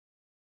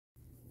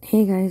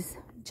Hey guys,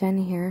 Jen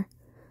here.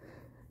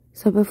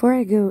 So before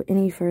I go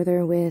any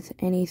further with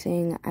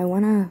anything, I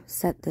want to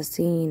set the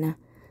scene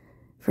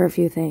for a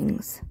few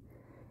things.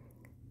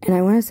 And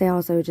I want to say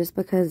also, just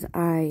because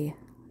I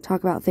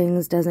talk about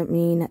things doesn't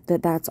mean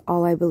that that's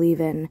all I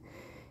believe in.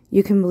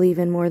 You can believe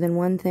in more than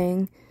one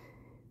thing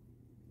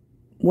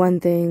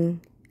and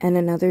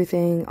another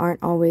thing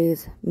aren't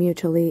always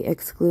mutually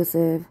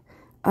exclusive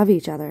of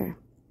each other.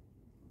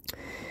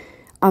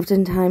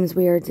 Oftentimes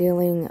we are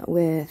dealing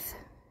with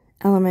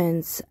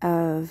elements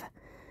of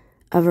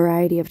a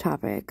variety of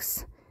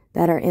topics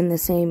that are in the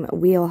same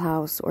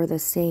wheelhouse or the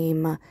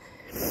same,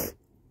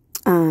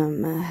 I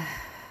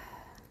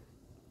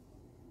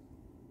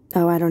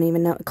don't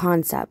even know,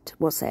 concept,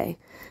 we'll say.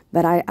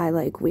 But I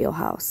like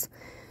wheelhouse.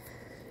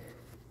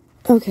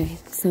 Okay,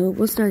 so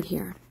we'll start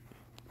here.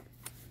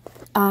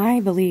 I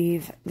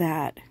believe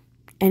that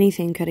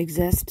anything could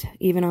exist.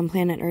 Even on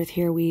planet Earth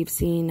here, we've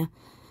seen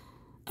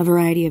a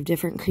variety of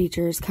different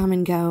creatures come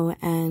and go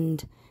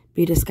and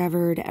be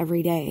discovered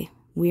every day.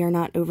 We are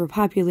not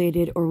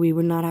overpopulated, or we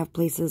would not have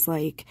places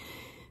like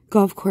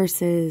golf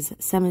courses,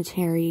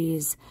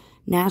 cemeteries,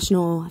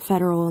 national,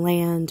 federal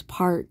land,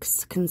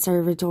 parks,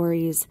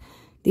 conservatories.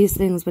 These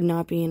things would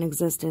not be in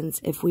existence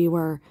if we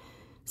were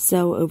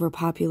so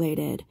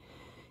overpopulated.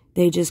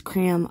 They just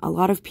cram a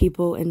lot of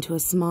people into a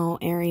small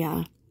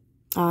area,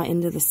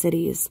 into the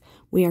cities.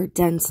 We are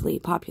densely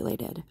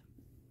populated.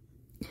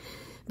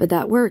 But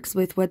that works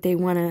with what they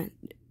want to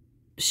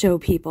show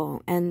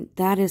people, and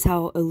that is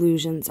how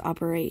illusions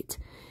operate.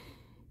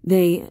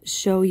 They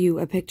show you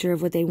a picture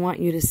of what they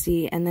want you to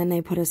see, and then they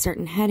put a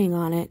certain heading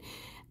on it,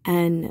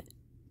 and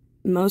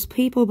most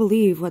people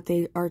believe what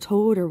they are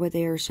told or what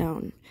they are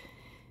shown.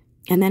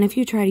 And then if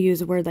you try to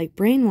use a word like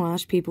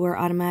brainwash, people are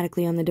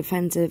automatically on the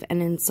defensive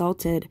and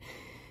insulted,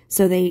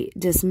 so they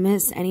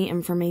dismiss any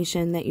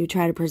information that you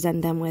try to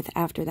present them with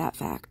after that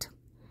fact.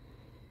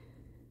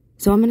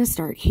 So I'm going to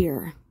start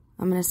here.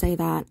 I'm going to say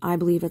that I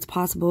believe it's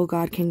possible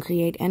God can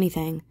create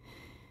anything.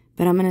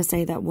 But I'm going to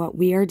say that what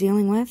we are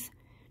dealing with,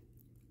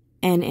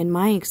 and in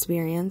my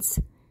experience,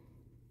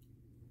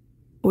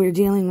 we're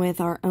dealing with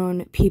our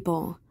own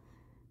people.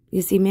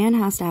 You see, man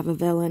has to have a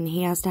villain.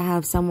 He has to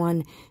have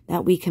someone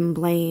that we can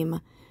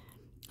blame,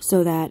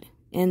 so that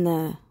in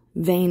the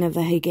vein of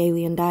the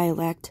Hegelian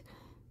dialect,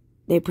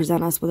 they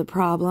present us with a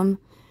problem,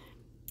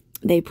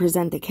 they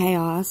present the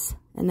chaos,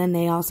 and then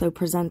they also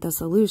present the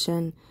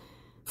solution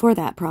for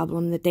that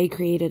problem that they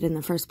created in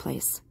the first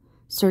place.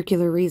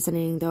 Circular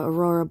reasoning, the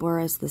Aurora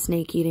Boreas, the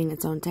snake eating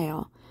its own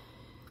tail.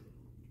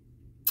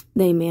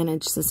 They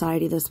manage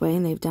society this way,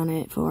 and they've done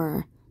it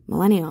for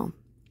millennia.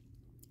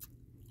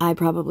 I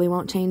probably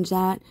won't change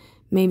that.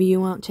 Maybe you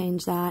won't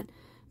change that.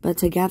 But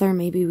together,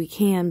 maybe we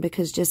can,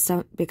 because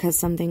because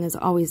something has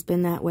always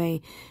been that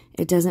way,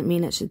 it doesn't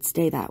mean it should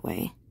stay that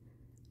way.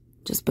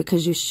 Just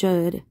because you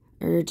should,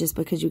 or just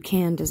because you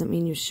can, doesn't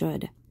mean you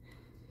should.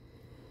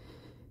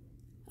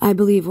 I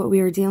believe what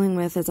we are dealing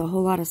with is a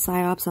whole lot of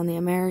psyops on the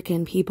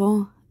American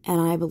people, and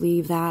I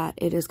believe that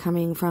it is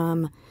coming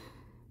from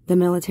the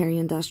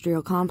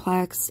military-industrial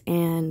complex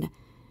and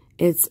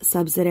its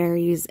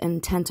subsidiaries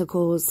and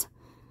tentacles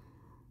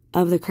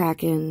of the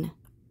Kraken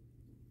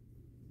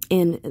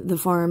in the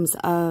forms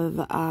of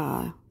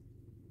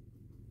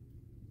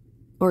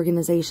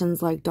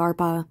organizations like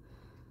DARPA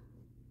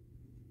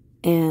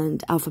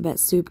and alphabet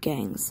soup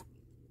gangs.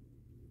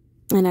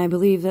 And I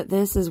believe that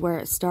this is where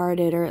it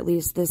started, or at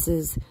least this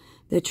is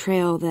the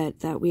trail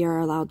that we are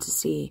allowed to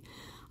see.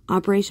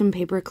 Operation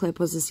Paperclip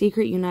was a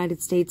secret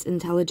United States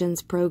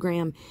intelligence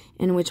program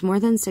in which more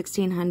than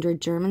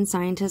 1,600 German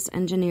scientists,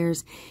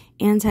 engineers,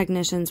 and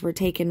technicians were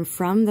taken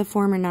from the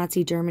former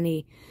Nazi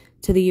Germany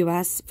to the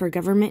U.S. for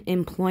government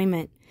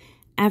employment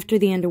after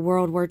the end of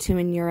World War II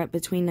in Europe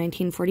between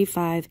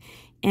 1945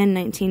 and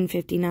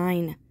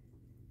 1959.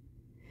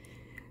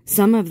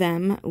 Some of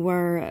them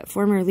were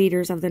former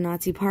leaders of the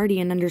Nazi Party,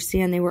 and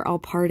understand they were all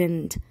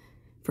pardoned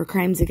for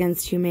crimes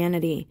against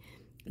humanity.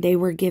 They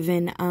were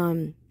given,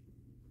 I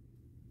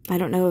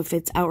don't know if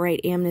it's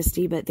outright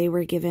amnesty, but they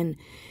were given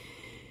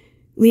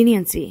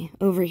leniency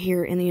over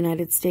here in the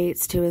United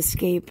States to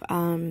escape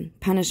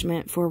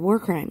punishment for war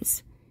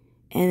crimes.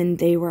 And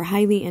they were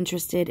highly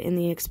interested in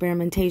the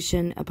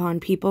experimentation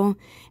upon people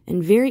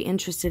and very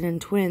interested in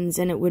twins,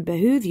 and it would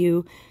behoove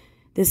you.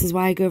 This is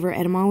why I go over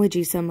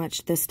etymology so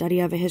much, the study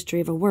of a history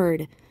of a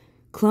word.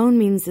 Clone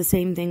means the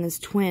same thing as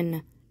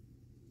twin.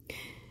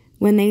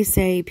 When they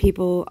say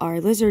people are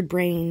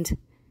lizard-brained,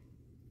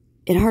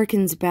 it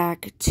harkens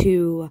back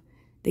to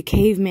the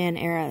caveman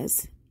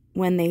eras,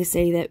 when they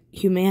say that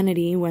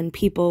humanity, when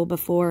people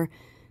before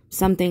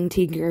something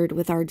tinkered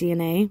with our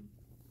DNA,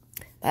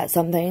 that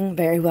something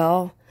very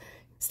well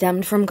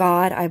stemmed from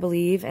God, I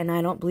believe, and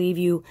I don't believe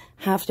you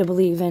have to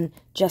believe in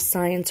just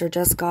science or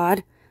just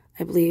God.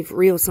 I believe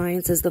real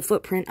science is the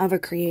footprint of a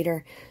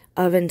creator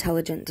of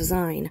intelligent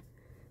design.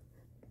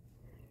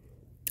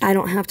 I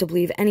don't have to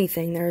believe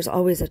anything. There's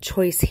always a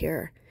choice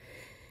here.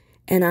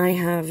 And I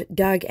have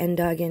dug and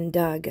dug and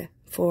dug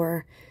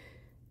for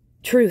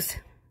truth.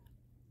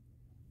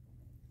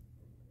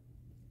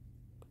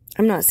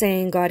 I'm not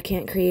saying God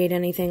can't create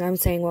anything. I'm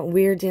saying what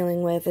we're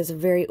dealing with is a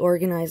very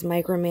organized,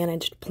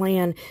 micromanaged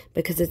plan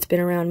because it's been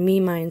around me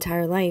my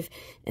entire life,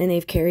 and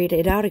they've carried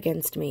it out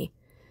against me.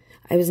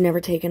 I was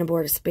never taken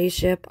aboard a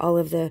spaceship. All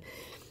of the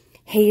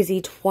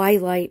hazy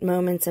twilight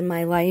moments in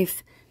my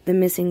life, the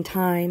missing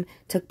time,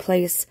 took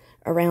place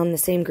around the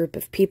same group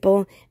of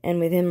people and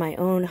within my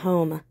own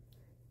home.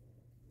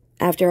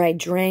 After I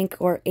drank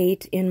or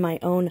ate in my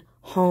own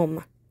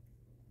home.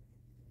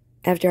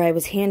 After I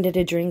was handed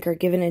a drink or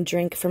given a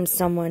drink from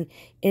someone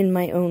in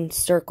my own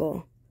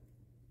circle.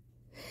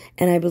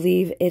 And I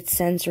believe it's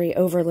sensory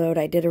overload.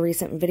 I did a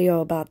recent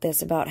video about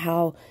this, about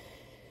how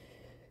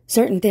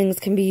certain things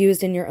can be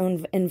used in your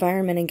own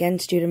environment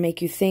against you to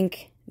make you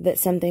think that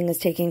something is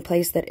taking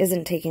place that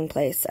isn't taking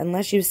place.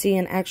 Unless you see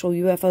an actual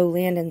UFO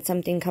land and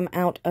something come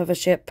out of a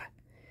ship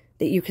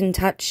that you can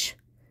touch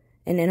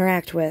and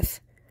interact with.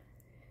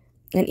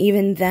 And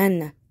even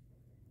then,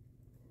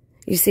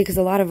 you see, because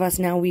a lot of us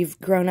now, we've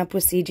grown up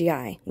with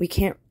CGI. We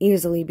can't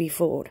easily be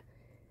fooled.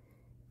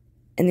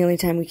 And the only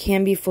time we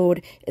can be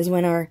fooled is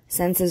when our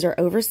senses are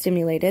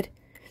overstimulated.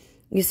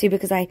 You see,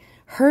 because I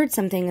heard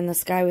something in the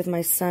sky with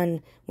my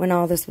son when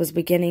all this was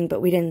beginning,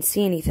 but we didn't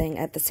see anything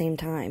at the same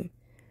time.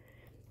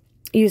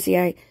 You see,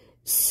 I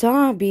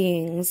saw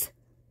beings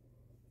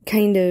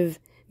kind of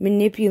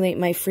manipulate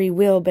my free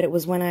will, but it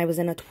was when I was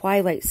in a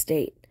twilight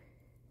state.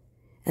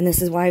 And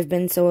this is why I've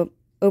been so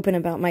open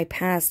about my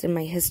past and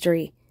my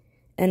history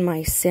and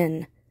my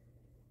sin.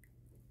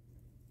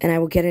 And I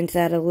will get into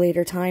that at a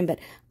later time, but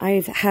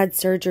I've had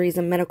surgeries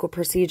and medical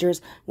procedures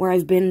where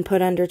I've been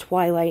put under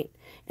twilight,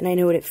 and I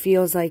know what it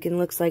feels like and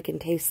looks like and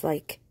tastes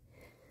like.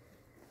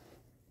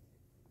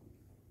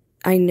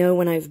 I know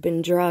when I've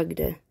been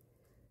drugged.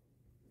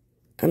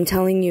 I'm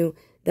telling you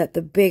that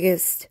the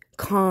biggest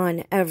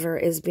con ever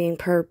is being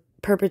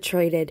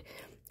perpetrated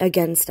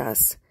against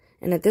us.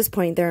 And at this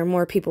point, there are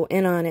more people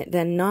in on it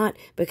than not,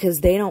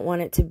 because they don't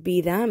want it to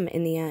be them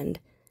in the end.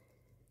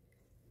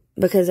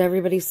 Because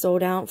everybody's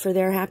sold out for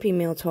their Happy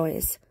Meal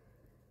toys.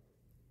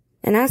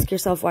 And ask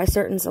yourself why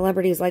certain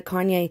celebrities like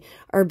Kanye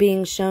are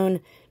being shown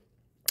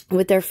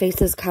with their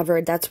faces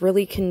covered. That's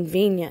really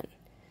convenient.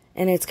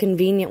 And it's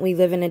convenient we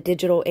live in a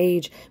digital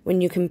age when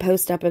you can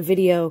post up a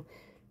video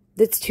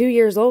that's 2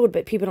 years old,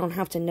 but people don't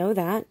have to know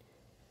that.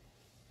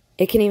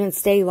 It can even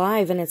stay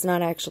live and it's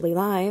not actually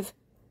live.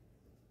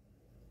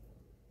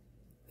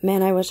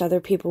 Man, I wish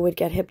other people would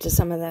get hip to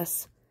some of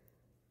this.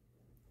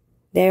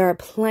 They are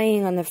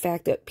playing on the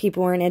fact that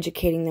people aren't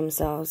educating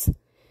themselves.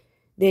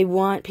 They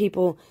want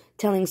people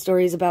telling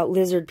stories about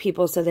lizard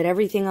people so that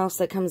everything else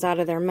that comes out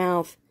of their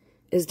mouth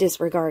is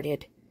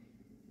disregarded.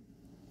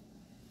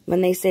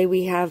 When they say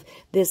we have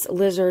this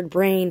lizard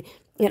brain,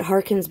 it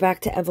harkens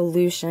back to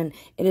evolution.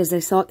 It is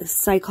a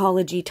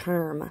psychology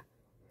term.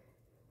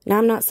 Now,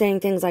 I'm not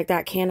saying things like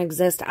that can't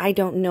exist. I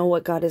don't know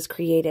what God has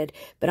created,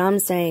 but I'm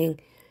saying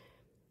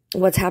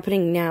what's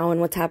happening now and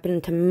what's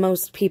happening to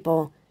most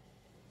people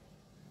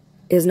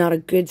is not a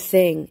good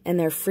thing, and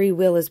their free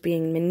will is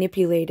being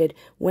manipulated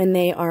when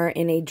they are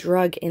in a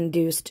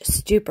drug-induced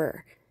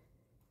stupor,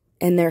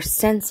 and their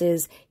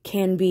senses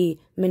can be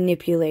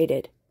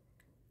manipulated.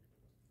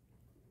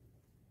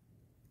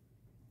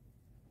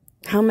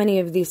 How many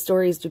of these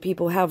stories do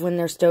people have when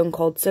they're stone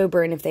cold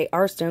sober? And if they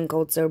are stone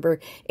cold sober,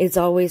 it's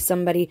always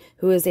somebody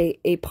who is a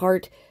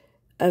part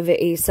of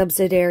a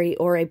subsidiary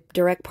or a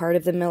direct part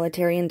of the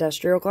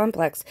military-industrial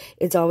complex.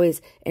 It's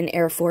always an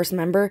Air Force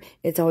member.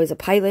 It's always a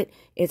pilot.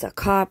 It's a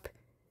cop.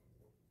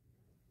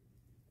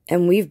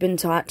 And we've been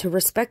taught to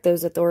respect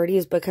those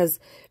authorities because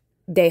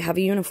they have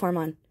a uniform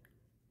on.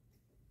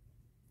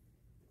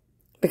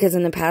 Because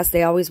in the past,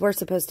 they always were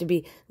supposed to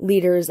be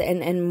leaders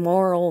and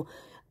moral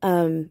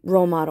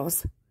role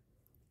models.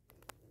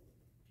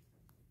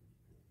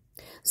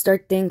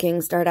 Start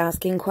thinking. Start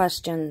asking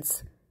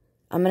questions.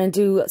 I'm going to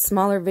do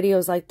smaller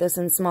videos like this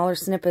in smaller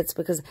snippets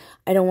because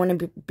I don't want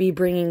to be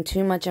bringing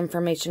too much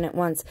information at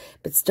once.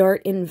 But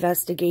start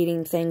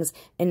investigating things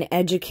and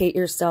educate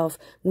yourself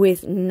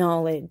with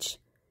knowledge.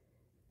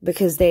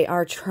 Because they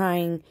are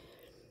trying.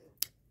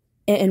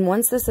 And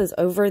once this is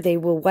over, they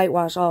will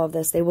whitewash all of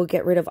this. They will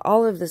get rid of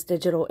all of this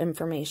digital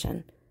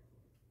information.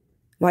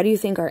 Why do you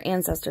think our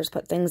ancestors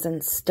put things in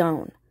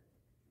stone?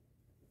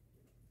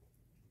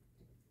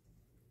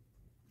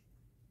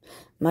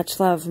 Much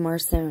love, more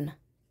soon.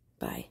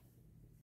 Bye.